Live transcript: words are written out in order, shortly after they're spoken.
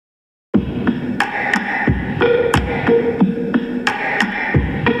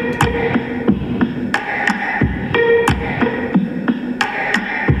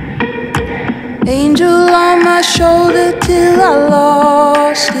my shoulder till I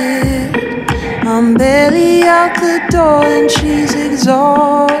lost it. I'm barely out the door and she's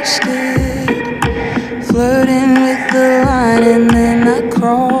exhausted, flirting with the line and then I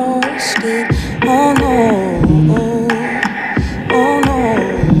crossed it. Oh no, oh no.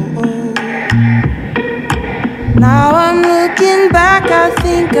 Now I'm looking back, I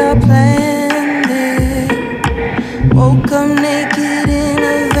think I planned it. Woke up naked in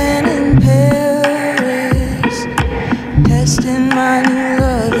a van in Paris, testing my new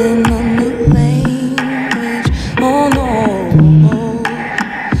love in a new language. Oh no, no.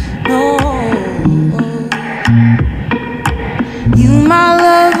 You my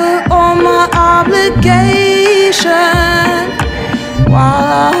lover or my obligation, while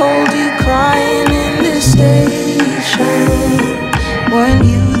I hold you crying in the station. Weren't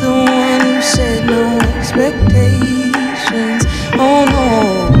you the one who said no expectations? Oh no,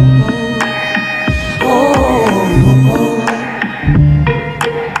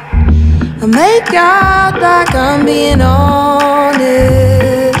 I make out like I'm being honest.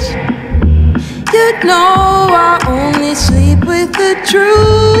 You know I only sleep with the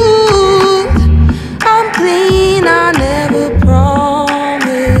truth. I'm clean, I never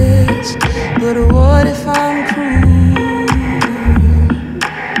promised. But what if I'm cruel?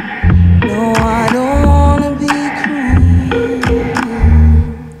 No, I don't wanna be cruel.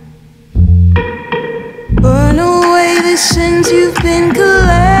 Burn away the sins you've been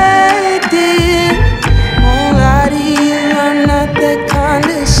collecting. Won't lie to you, I'm not that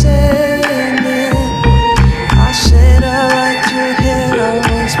condescending. I said I liked your hair, I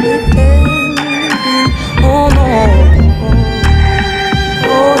was pretending. Oh no,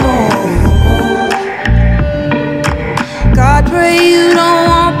 oh no. God, pray you don't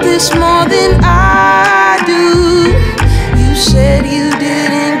want this more than I do. You said you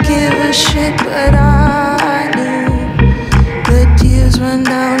didn't give a shit, but I knew. The tears run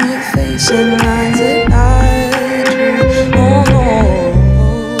down your face and lines that I drew. Oh no,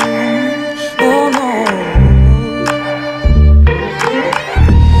 oh no.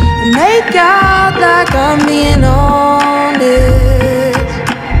 I make out like I'm being honest.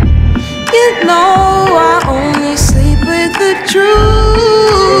 You know I only sleep with the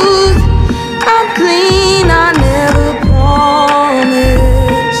truth. I'm clean, I never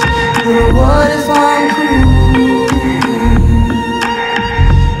promised. But what if I'm cruel?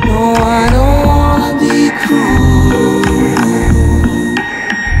 No, I don't wanna be cruel.